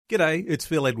G'day, it's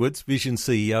Phil Edwards, Vision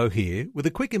CEO here, with a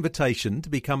quick invitation to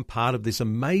become part of this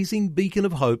amazing beacon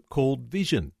of hope called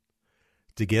Vision.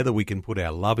 Together we can put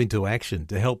our love into action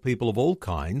to help people of all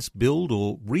kinds build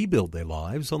or rebuild their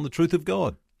lives on the truth of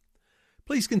God.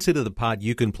 Please consider the part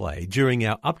you can play during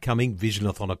our upcoming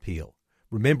Visionathon appeal,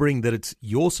 remembering that it's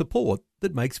your support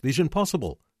that makes Vision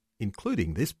possible,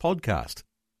 including this podcast.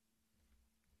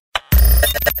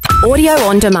 Audio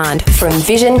on demand from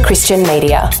Vision Christian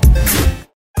Media.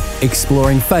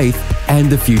 Exploring faith and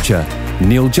the future.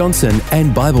 Neil Johnson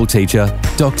and Bible teacher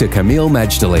Dr. Kameel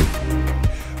Majdali.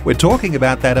 We're talking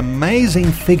about that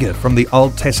amazing figure from the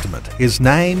Old Testament. His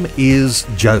name is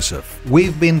Joseph.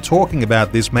 We've been talking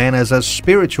about this man as a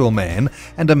spiritual man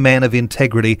and a man of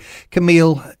integrity.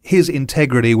 Kameel, his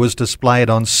integrity was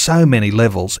displayed on so many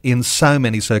levels in so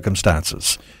many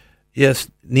circumstances.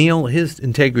 Yes, Neil, his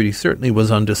integrity certainly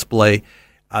was on display.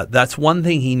 That's one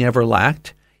thing he never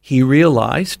lacked. He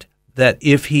realized that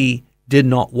if he did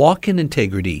not walk in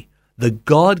integrity, the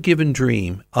God-given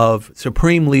dream of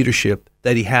supreme leadership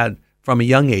that he had from a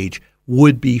young age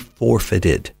would be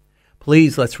forfeited.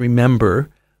 Please, let's remember,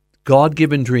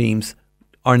 God-given dreams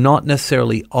are not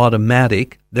necessarily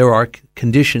automatic. There are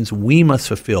conditions we must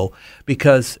fulfill,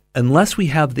 because unless we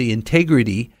have the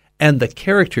integrity and the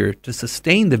character to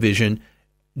sustain the vision,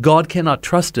 God cannot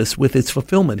trust us with its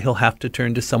fulfillment. He'll have to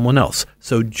turn to someone else.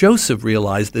 So Joseph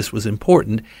realized this was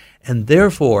important, and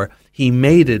therefore he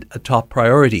made it a top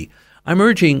priority. I'm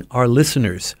urging our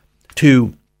listeners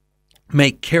to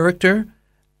make character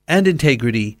and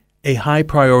integrity a high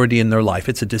priority in their life.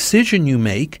 It's a decision you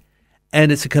make,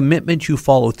 and it's a commitment you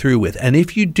follow through with. And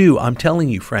if you do, I'm telling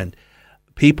you, friend,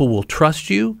 people will trust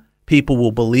you, people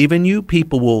will believe in you,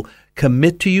 people will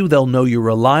commit to you. They'll know you're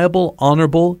reliable,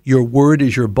 honorable. Your word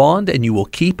is your bond, and you will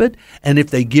keep it. And if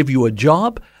they give you a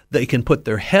job, they can put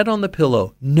their head on the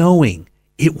pillow knowing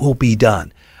it will be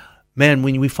done. Man,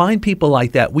 when we find people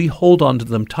like that, we hold on to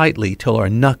them tightly till our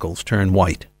knuckles turn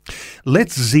white.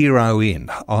 Let's zero in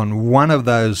on one of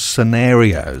those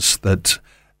scenarios that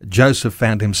Joseph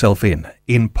found himself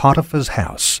in Potiphar's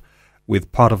house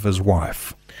with Potiphar's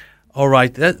wife. All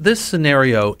right, this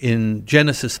scenario in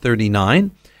Genesis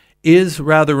 39 is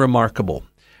rather remarkable.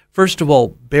 First of all,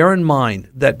 bear in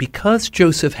mind that because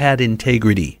Joseph had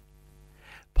integrity,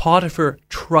 Potiphar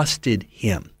trusted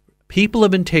him. People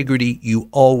of integrity, you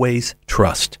always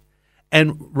trust,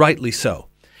 and rightly so.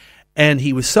 And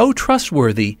he was so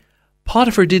trustworthy,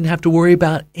 Potiphar didn't have to worry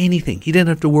about anything. He didn't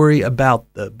have to worry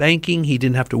about the banking. He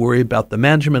didn't have to worry about the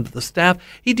management of the staff.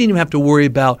 He didn't even have to worry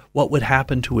about what would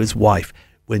happen to his wife.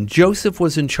 When Joseph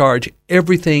was in charge,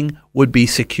 everything would be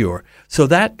secure. So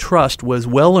that trust was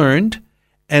well earned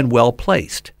and well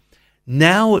placed.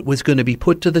 Now it was going to be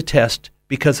put to the test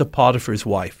because of Potiphar's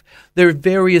wife. There are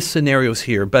various scenarios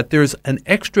here, but there's an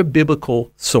extra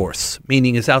biblical source,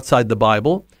 meaning it's outside the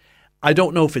Bible. I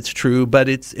don't know if it's true, but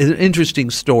it's an interesting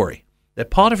story. That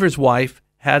Potiphar's wife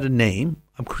had a name.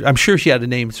 I'm sure she had a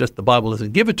name, it's just the Bible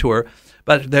doesn't give it to her,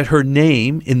 but that her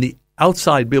name in the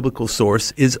outside biblical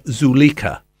source is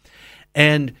Zuleika.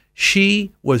 And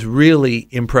she was really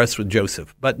impressed with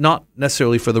Joseph, but not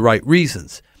necessarily for the right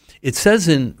reasons. It says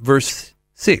in verse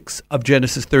 6 of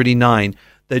Genesis 39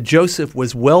 that Joseph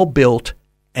was well built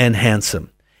and handsome.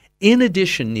 In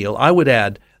addition, Neil, I would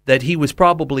add that he was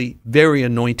probably very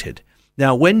anointed.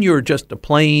 Now, when you're just a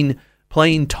plain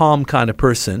Tom kind of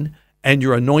person and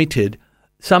you're anointed,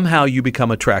 somehow you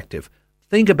become attractive.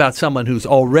 Think about someone who's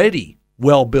already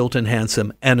well built and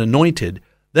handsome and anointed,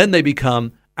 then they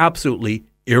become absolutely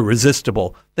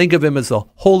irresistible. Think of him as a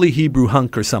holy Hebrew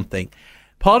hunk or something.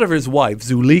 Potiphar's wife,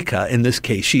 Zuleika, in this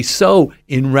case, she's so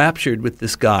enraptured with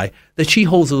this guy that she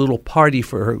holds a little party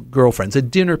for her girlfriends, a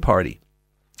dinner party.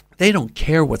 They don't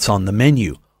care what's on the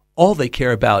menu. All they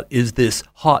care about is this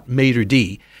hot maitre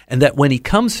d', and that when he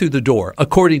comes through the door,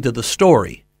 according to the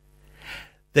story,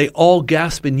 they all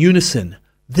gasp in unison,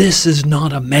 "This is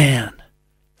not a man.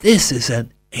 This is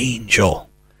an angel."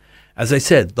 As I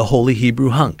said, the holy Hebrew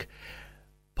hunk.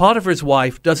 Potiphar's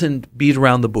wife doesn't beat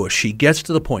around the bush. She gets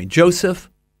to the point. Joseph,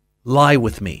 lie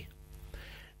with me.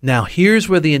 Now, here's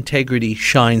where the integrity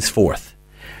shines forth.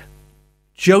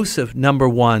 Joseph, number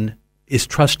one, is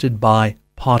trusted by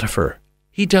Potiphar.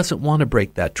 He doesn't want to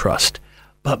break that trust.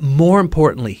 But more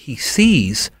importantly, he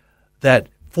sees that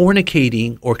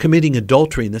fornicating or committing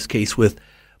adultery, in this case with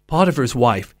Potiphar's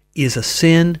wife, is a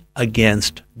sin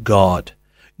against God.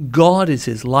 God is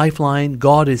his lifeline.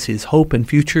 God is his hope and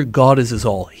future. God is his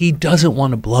all. He doesn't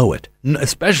want to blow it,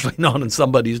 especially not on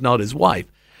somebody who's not his wife.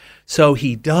 So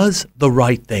he does the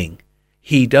right thing.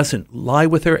 He doesn't lie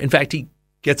with her. In fact, he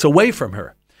gets away from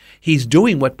her. He's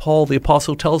doing what Paul the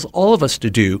Apostle tells all of us to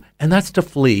do, and that's to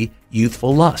flee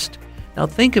youthful lust. Now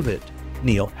think of it,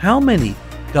 Neil. How many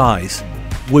guys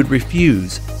would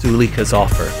refuse Zulika's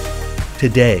offer?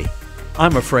 Today,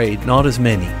 I'm afraid not as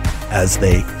many as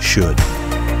they should.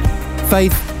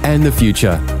 Faith and the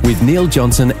Future with Neil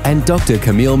Johnson and Dr.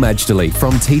 Camille Majdali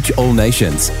from Teach All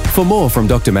Nations. For more from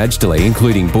Dr. Majdali,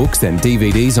 including books and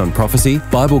DVDs on prophecy,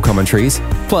 Bible commentaries,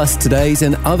 plus today's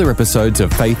and other episodes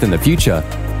of Faith and the Future,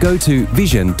 go to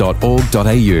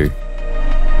vision.org.au.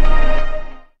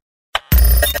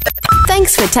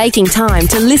 Thanks for taking time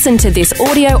to listen to this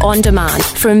audio on demand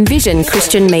from Vision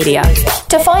Christian Media.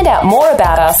 To find out more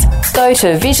about us, go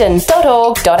to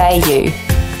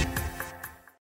vision.org.au.